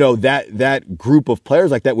 that group of players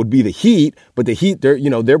like that would be the Heat, but the Heat,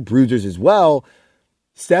 they're bruisers as well.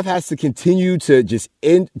 Steph has to continue to just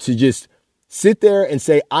sit there and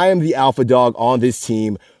say, I am the alpha dog on this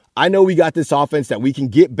team. I know we got this offense that we can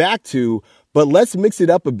get back to, but let's mix it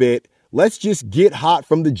up a bit. Let's just get hot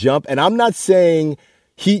from the jump. And I'm not saying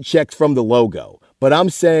heat checks from the logo, but I'm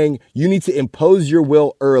saying you need to impose your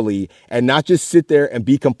will early and not just sit there and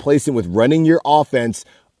be complacent with running your offense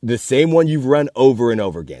the same one you've run over and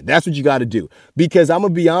over again. That's what you got to do. Because I'm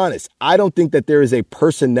going to be honest, I don't think that there is a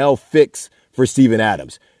personnel fix for Steven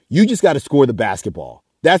Adams. You just got to score the basketball.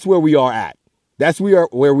 That's where we are at.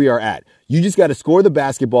 Where we are at. You just got to score the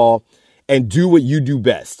basketball and do what you do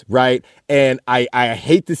best, right? And I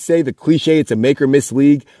hate to say the cliche, it's a make or miss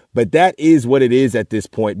league, but that is what it is at this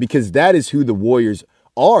point, because that is who the Warriors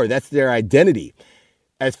are. That's their identity.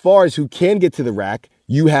 As far as who can get to the rack,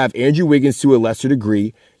 you have Andrew Wiggins to a lesser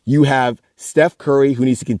degree. You have Steph Curry, who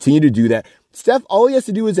needs to continue to do that. Steph, all he has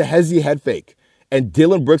to do is a hezzy head fake. And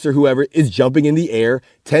Dylan Brooks or whoever is jumping in the air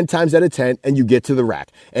 10 times out of 10, and you get to the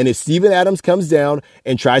rack. And if Steven Adams comes down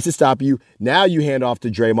and tries to stop you, now you hand off to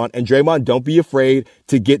Draymond. And Draymond, don't be afraid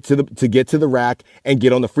to get to the rack and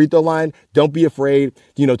get on the free throw line. Don't be afraid,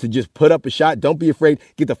 to just put up a shot. Don't be afraid.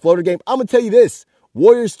 Get the floater game. I'm gonna tell you this: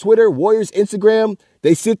 Warriors Twitter, Warriors Instagram,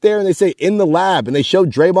 they sit there and they say in the lab, and they show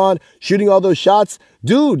Draymond shooting all those shots.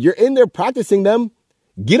 Dude, you're in there practicing them.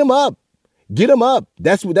 Get them up. Get them up.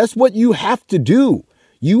 That's what you have to do.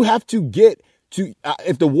 You have to get to,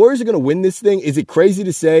 if the Warriors are going to win this thing, is it crazy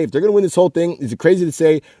to say, if they're going to win this whole thing, is it crazy to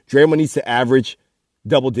say Draymond needs to average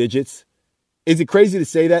double digits? Is it crazy to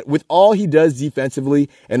say that with all he does defensively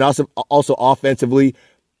and also offensively?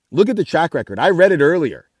 Look at the track record. I read it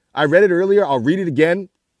earlier. I'll read it again.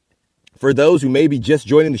 For those who may be just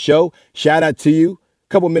joining the show, shout out to you.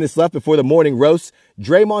 Couple minutes left before the morning roast.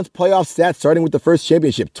 Draymond's playoff stats starting with the first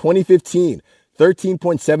championship. 2015,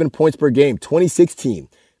 13.7 points per game. 2016,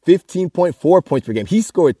 15.4 points per game. He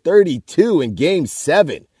scored 32 in game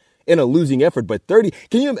 7 in a losing effort, but 30.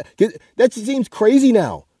 That seems crazy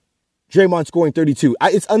now. Draymond scoring 32.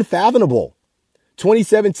 It's unfathomable.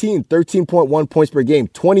 2017, 13.1 points per game.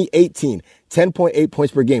 2018, 10.8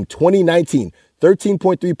 points per game. 2019,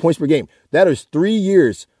 13.3 points per game. That is 3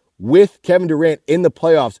 years with Kevin Durant in the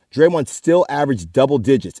playoffs. Draymond still averaged double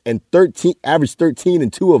digits and averaged 13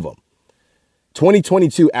 in 2 of them.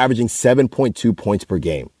 2022 averaging 7.2 points per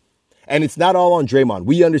game. And it's not all on Draymond.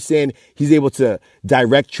 We understand he's able to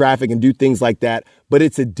direct traffic and do things like that, but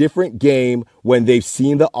it's a different game when they've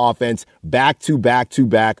seen the offense back to back to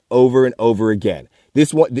back over and over again.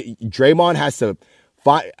 This one, Draymond has to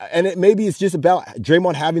find, and maybe it's just about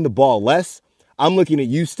Draymond having the ball less. I'm looking at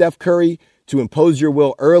you, Steph Curry, to impose your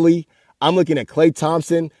will early. I'm looking at Klay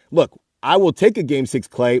Thompson. Look, I will take a Game 6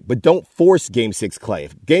 Klay, but don't force Game 6 Klay.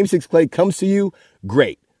 If Game 6 Klay comes to you,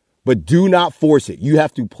 great. But do not force it. You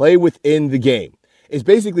have to play within the game. It's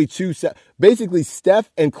basically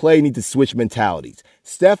Steph and Klay need to switch mentalities.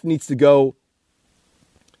 Steph needs to go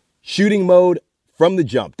shooting mode from the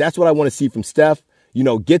jump. That's what I want to see from Steph.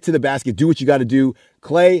 Get to the basket, do what you got to do.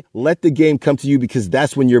 Klay, let the game come to you because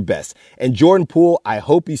that's when you're best. And Jordan Poole, I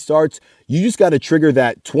hope he starts. You just got to trigger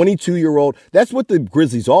that 22-year-old. That's what the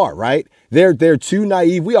Grizzlies are, right? They're too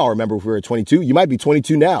naive. We all remember if we were 22. You might be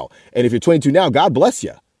 22 now. And if you're 22 now, God bless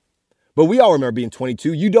you. But we all remember being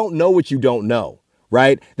 22. You don't know what you don't know,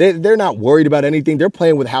 right? They're not worried about anything. They're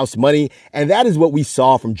playing with house money. And that is what we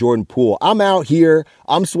saw from Jordan Poole. I'm out here.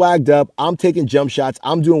 I'm swagged up. I'm taking jump shots.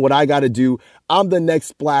 I'm doing what I got to do. I'm the next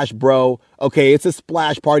splash bro. Okay, it's a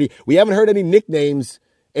splash party. We haven't heard any nicknames,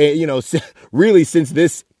 really since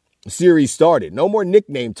this series started. No more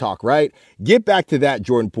nickname talk, right? Get back to that,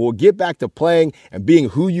 Jordan Poole. Get back to playing and being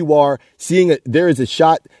who you are, seeing there is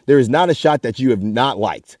not a shot that you have not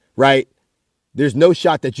liked, right? There's no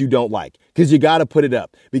shot that you don't like because you got to put it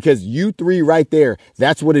up because you three right there,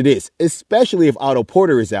 that's what it is, especially if Otto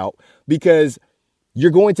Porter is out because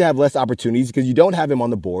you're going to have less opportunities because you don't have him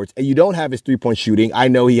on the boards and you don't have his three-point shooting. I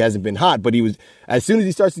know he hasn't been hot, but as soon as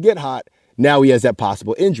he starts to get hot, now he has that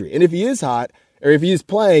possible injury. And if he is hot or if he is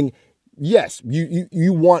playing, yes,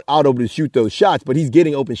 you want Otto to shoot those shots, but he's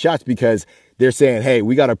getting open shots because they're saying, hey,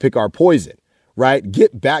 we got to pick our poison, right?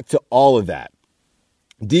 Get back to all of that.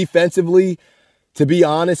 Defensively, to be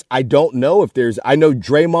honest, I don't know if I know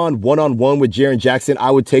Draymond one-on-one with Jaren Jackson.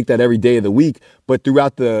 I would take that every day of the week. But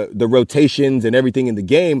throughout the rotations and everything in the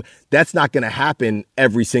game, that's not going to happen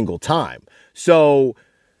every single time. So,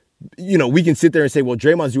 we can sit there and say, well,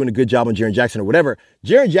 Draymond's doing a good job on Jaren Jackson or whatever.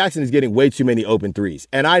 Jaren Jackson is getting way too many open threes.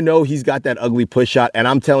 And I know he's got that ugly push shot. And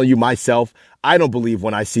I'm telling you myself, I don't believe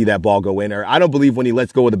when I see that ball go in, or I don't believe when he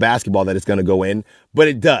lets go of the basketball that it's going to go in, but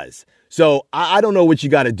it does. So I don't know what you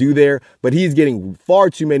got to do there, but he's getting far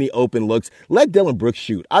too many open looks. Let Dillon Brooks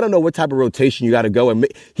shoot. I don't know what type of rotation you got to go, and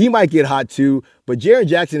he might get hot too, but Jaren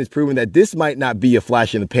Jackson has proven that this might not be a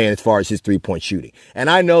flash in the pan as far as his three-point shooting. And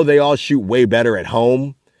I know they all shoot way better at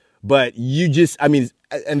home, but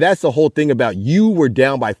and that's the whole thing about you were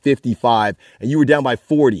down by 55 and you were down by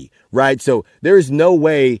 40, right? So there is no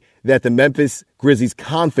way that the Memphis Grizzlies'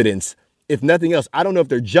 confidence, if nothing else, I don't know if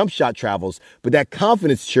their jump shot travels, but that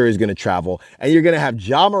confidence sure is going to travel. And you're going to have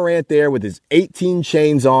Ja Morant there with his 18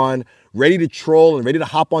 chains on, ready to troll and ready to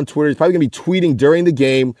hop on Twitter. He's probably going to be tweeting during the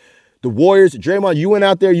game. The Warriors, Draymond, you went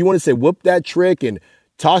out there, you want to say whoop that trick and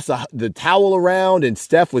toss the towel around, and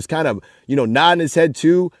Steph was kind of, nodding his head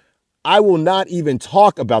too. I will not even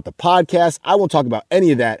talk about the podcast. I won't talk about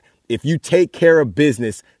any of that if you take care of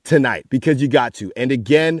business tonight, because you got to. And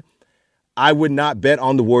again, I would not bet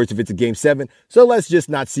on the Warriors if it's a game 7. So let's just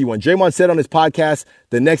not see one. Draymond said on his podcast,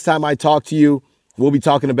 the next time I talk to you, we'll be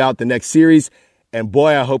talking about the next series. And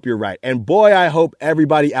boy, I hope you're right. And boy, I hope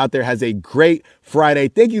everybody out there has a great Friday.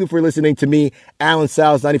 Thank you for listening to me, Allen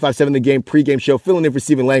Stiles, 95.7 The Game pregame show, filling in for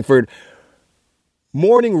Stephen Langford.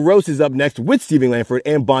 Morning Roast is up next with Stephen Langford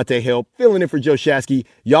and Bonte Hill, filling in for Joe Shasky.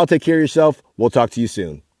 Y'all take care of yourself. We'll talk to you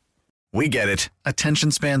soon. We get it.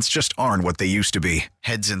 Attention spans just aren't what they used to be.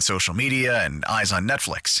 Heads in social media and eyes on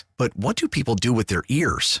Netflix. But what do people do with their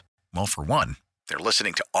ears? Well, for one, they're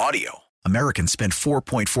listening to audio. Americans spend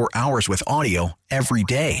 4.4 hours with audio every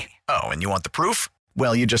day. Oh, and you want the proof?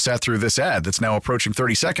 Well, you just sat through this ad that's now approaching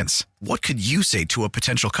 30 seconds. What could you say to a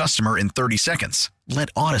potential customer in 30 seconds? Let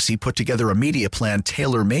Odyssey put together a media plan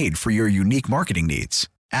tailor-made for your unique marketing needs.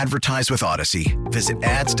 Advertise with Odyssey. Visit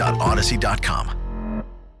ads.odyssey.com.